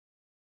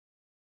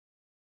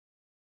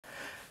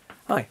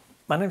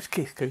My name's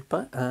Keith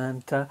Cooper,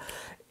 and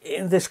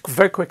in this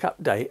very quick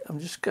update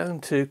I'm just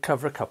going to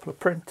cover a couple of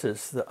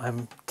printers that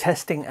I'm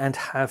testing and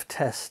have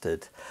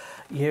tested.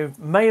 You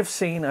may have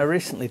seen I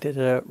recently did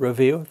a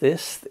review of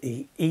this,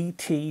 the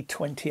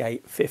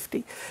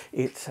ET-8500.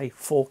 It's a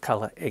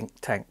 4-colour ink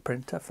tank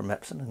printer from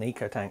Epson, an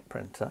EcoTank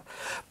printer.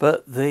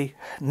 But the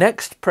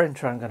next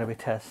printer I'm going to be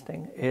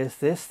testing is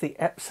this, the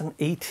Epson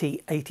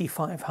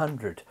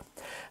ET-8500.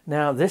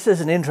 Now this is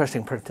an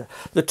interesting printer.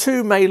 The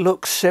two may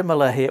look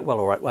similar here. Well,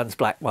 all right, one's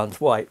black, one's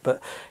white,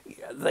 but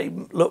they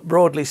look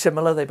broadly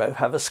similar. They both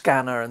have a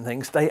scanner and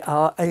things. They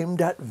are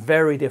aimed at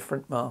very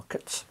different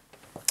markets.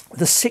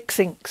 The 6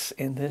 inks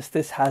in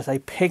this has a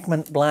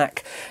pigment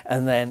black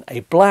and then a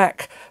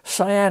black,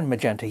 cyan,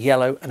 magenta,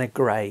 yellow and a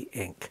grey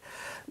ink.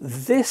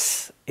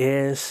 This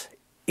is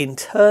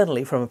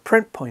internally, from a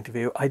print point of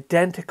view,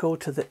 identical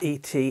to the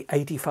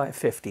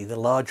ET-8550, the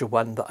larger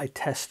one that I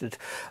tested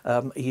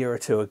a year or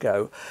two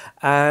ago.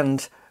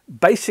 And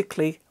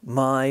basically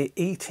my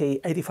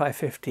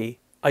ET-8550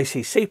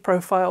 ICC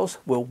profiles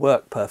will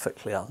work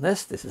perfectly on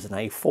this. This is an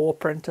A4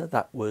 printer.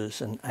 That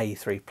was an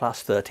A3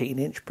 plus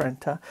 13-inch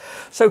printer.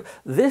 So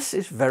this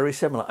is very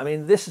similar. I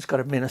mean, this has got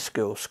a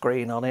minuscule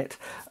screen on it.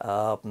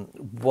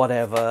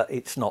 Whatever,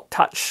 it's not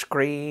touch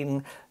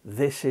screen.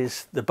 This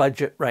is the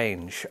budget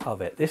range of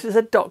it. This is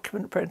a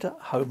document printer,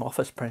 home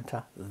office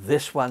printer.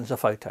 This one's a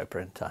photo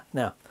printer.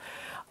 Now,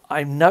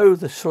 I know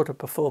the sort of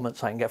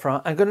performance I can get from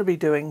it. I'm going to be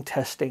doing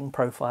testing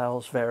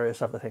profiles, various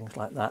other things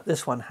like that.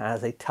 This one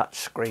has a touch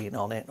screen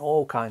on it,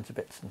 all kinds of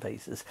bits and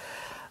pieces.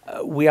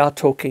 We are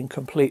talking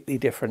completely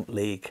different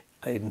league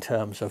in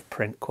terms of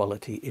print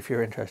quality if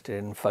you're interested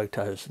in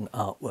photos and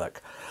artwork.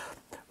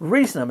 The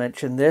reason I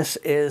mention this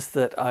is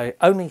that I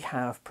only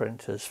have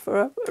printers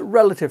for a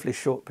relatively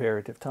short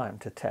period of time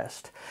to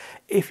test.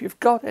 If you've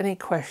got any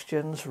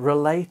questions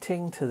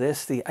relating to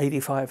this, the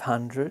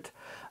 8500,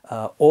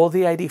 or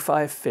the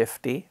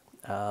 8550,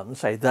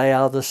 say they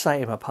are the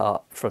same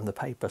apart from the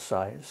paper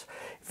size.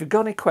 If you've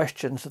got any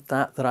questions of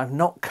that I've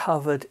not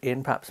covered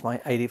in perhaps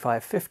my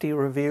 8550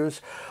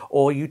 reviews,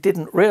 or you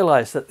didn't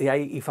realise that the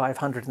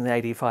 8500 and the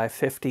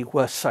 8550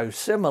 were so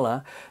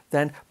similar,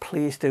 then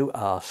please do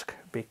ask,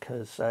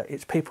 because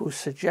it's people's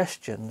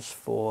suggestions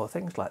for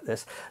things like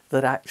this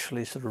that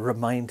actually sort of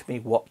remind me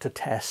what to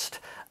test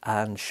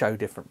and show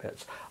different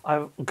bits.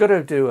 I'm going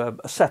to do a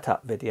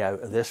setup video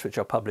of this, which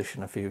I'll publish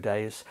in a few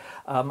days.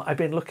 I've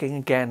been looking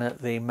again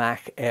at the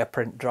Mac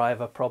AirPrint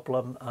driver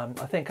problem.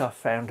 I think I've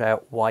found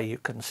out why you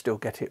can still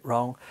get it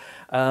wrong.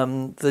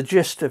 The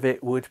gist of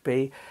it would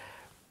be,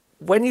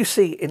 when you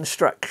see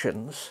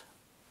instructions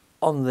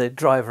on the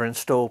driver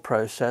install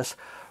process,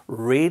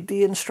 read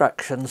the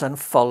instructions and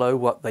follow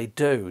what they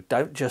do.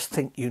 Don't just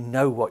think you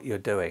know what you're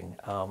doing.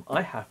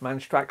 I have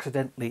managed to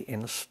accidentally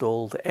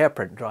install the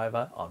AirPrint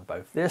driver on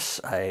both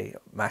this, a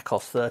Mac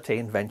OS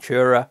 13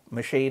 Ventura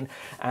machine,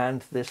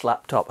 and this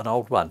laptop, an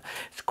old one.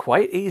 It's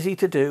quite easy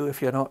to do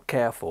if you're not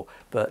careful,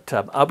 but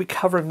I'll be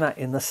covering that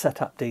in the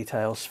setup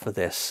details for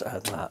this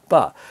and that.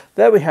 But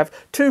there we have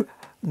two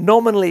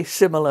nominally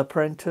similar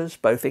printers,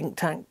 both ink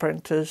tank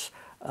printers.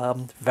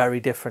 Very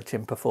different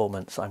in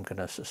performance, I'm going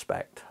to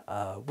suspect.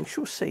 We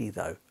shall see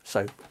though.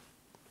 So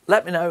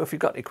let me know if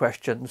you've got any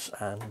questions,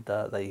 and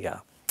there you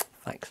go.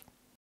 Thanks.